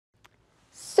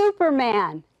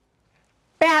Superman,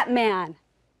 Batman,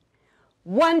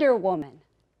 Wonder Woman.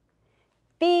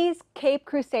 These Cape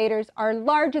Crusaders are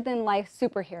larger-than-life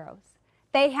superheroes.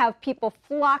 They have people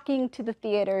flocking to the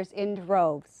theaters in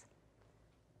droves.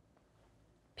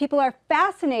 People are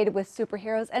fascinated with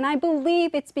superheroes, and I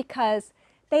believe it's because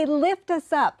they lift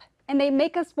us up and they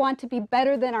make us want to be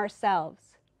better than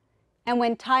ourselves. And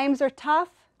when times are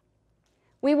tough,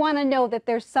 we want to know that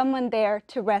there's someone there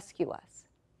to rescue us.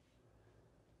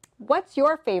 What's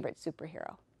your favorite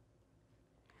superhero?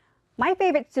 My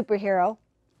favorite superhero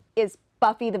is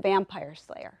Buffy the Vampire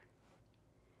Slayer.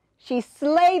 She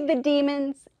slayed the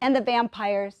demons and the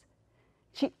vampires.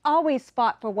 She always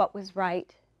fought for what was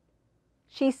right.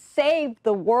 She saved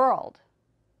the world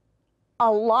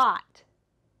a lot,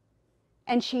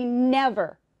 and she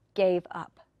never gave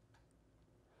up.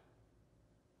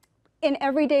 In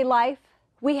everyday life,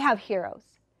 we have heroes,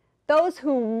 those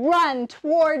who run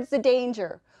towards the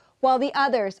danger while the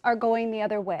others are going the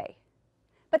other way.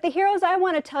 But the heroes I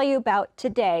want to tell you about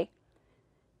today,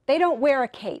 they don't wear a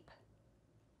cape.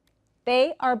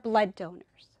 They are blood donors.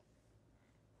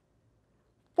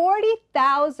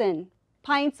 40,000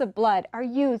 pints of blood are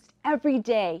used every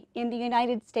day in the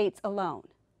United States alone.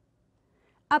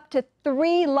 Up to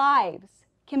 3 lives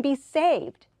can be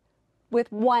saved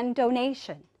with one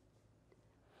donation.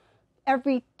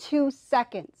 Every 2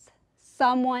 seconds,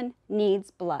 someone needs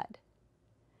blood.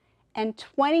 And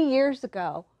 20 years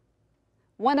ago,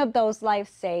 one of those lives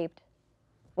saved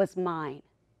was mine.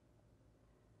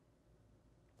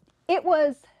 It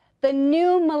was the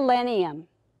new millennium.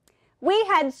 We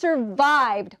had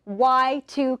survived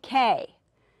Y2K.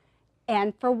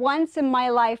 And for once in my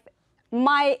life,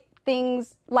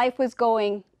 life was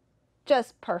going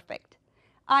just perfect.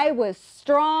 I was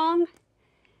strong.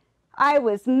 I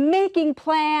was making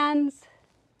plans.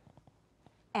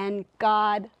 And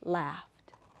God laughed.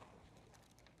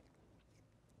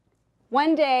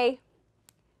 One day,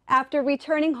 after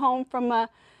returning home from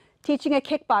teaching a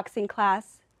kickboxing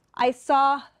class, I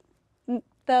saw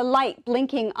the light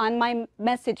blinking on my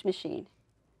message machine.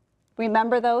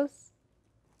 Remember those?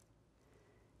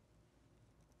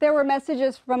 There were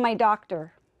messages from my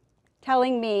doctor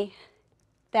telling me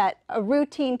that a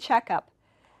routine checkup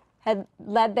had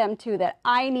led them to that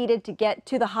I needed to get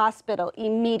to the hospital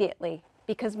immediately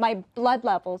because my blood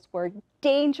levels were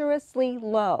dangerously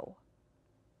low.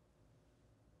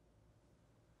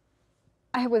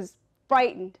 I was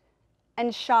frightened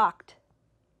and shocked.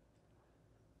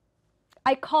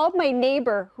 I called my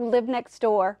neighbor who lived next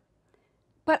door,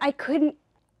 but I couldn't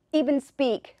even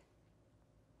speak.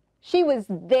 She was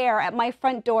there at my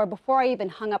front door before I even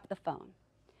hung up the phone.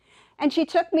 And she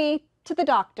took me to the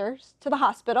doctors, to the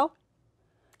hospital,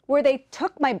 where they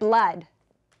took my blood.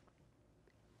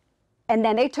 And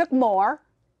then they took more.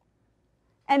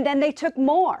 And then they took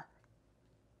more.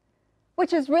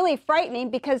 Which is really frightening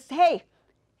because, hey,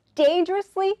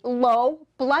 dangerously low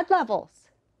blood levels.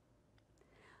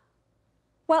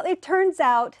 Well, it turns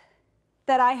out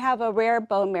that I have a rare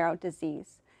bone marrow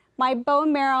disease. My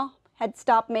bone marrow had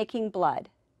stopped making blood.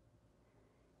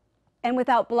 And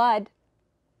without blood,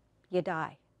 you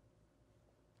die.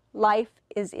 Life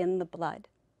is in the blood.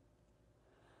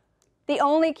 The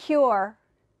only cure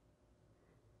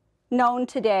known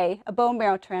today, a bone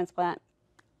marrow transplant,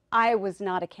 I was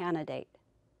not a candidate.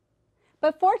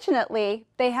 But fortunately,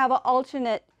 they have an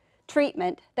alternate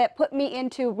treatment that put me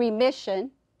into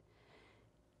remission.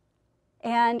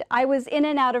 And I was in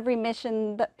and out of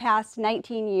remission the past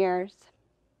 19 years,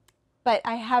 but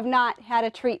I have not had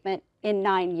a treatment in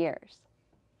 9 years.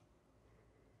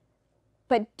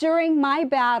 But during my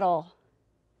battle,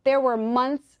 there were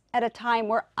months at a time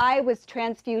where I was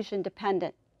transfusion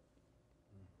dependent.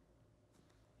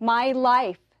 My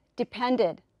life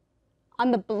depended on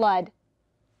the blood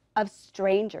of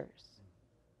strangers.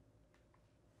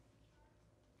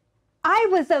 I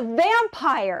was a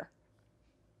vampire.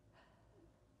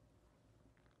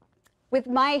 With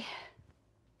my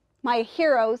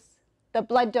heroes, the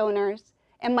blood donors,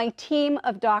 and my team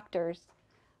of doctors,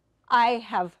 I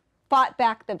have fought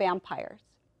back the vampires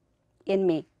in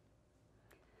me.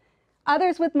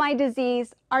 Others with my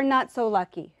disease are not so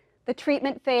lucky. The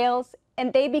treatment fails,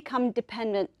 and they become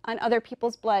dependent on other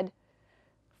people's blood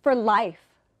for life,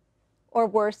 or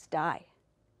worse, die.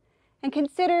 And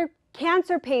consider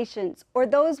cancer patients or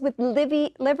those with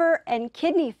liver and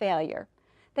kidney failure.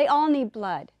 They all need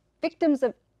blood. Victims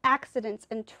of accidents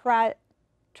and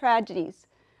tragedies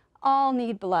all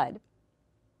need blood.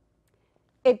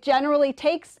 It generally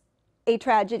takes a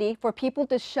tragedy for people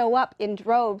to show up in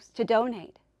droves to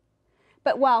donate.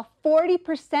 But while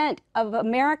 40% of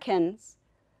Americans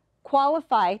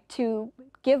qualify to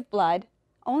give blood,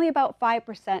 only about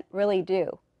 5% really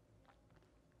do.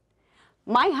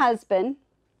 My husband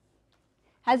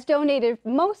has donated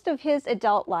most of his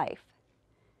adult life,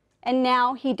 and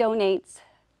now he donates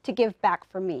to give back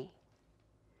for me.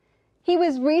 He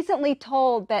was recently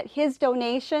told that his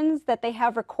donations that they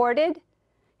have recorded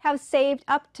have saved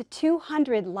up to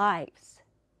 200 lives.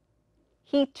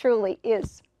 He truly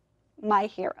is my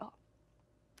hero.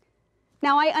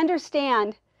 Now, I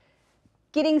understand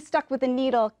getting stuck with a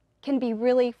needle can be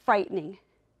really frightening,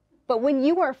 but when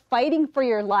you are fighting for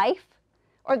your life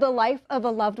or the life of a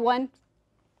loved one,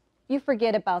 you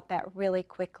forget about that really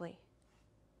quickly.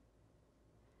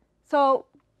 So,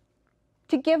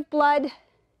 to give blood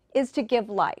is to give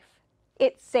life.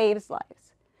 It saves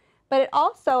lives. But it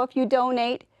also, if you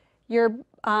donate, your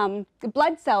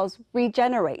blood cells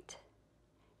regenerate.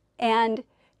 And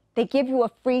they give you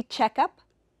a free checkup.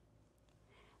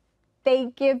 They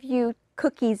give you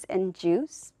cookies and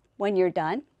juice when you're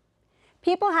done.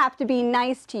 People have to be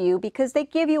nice to you because they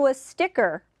give you a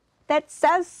sticker that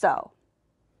says so.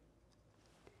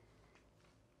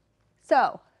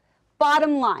 So,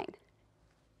 bottom line,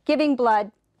 giving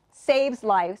blood saves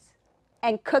lives,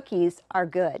 and cookies are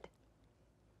good.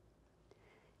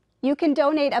 You can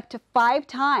donate up to 5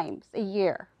 times a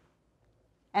year.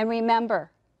 And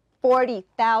remember,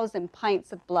 40,000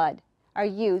 pints of blood are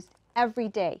used every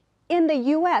day in the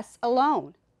US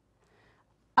alone.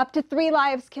 Up to 3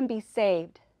 lives can be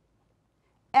saved.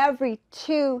 Every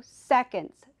 2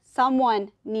 seconds,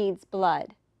 someone needs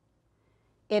blood.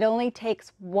 It only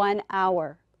takes 1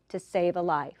 hour to save a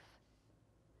life.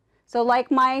 So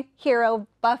like my hero,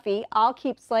 Buffy, I'll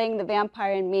keep slaying the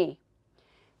vampire in me.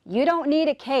 You don't need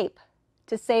a cape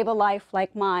to save a life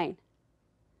like mine.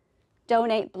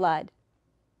 Donate blood.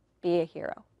 Be a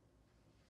hero.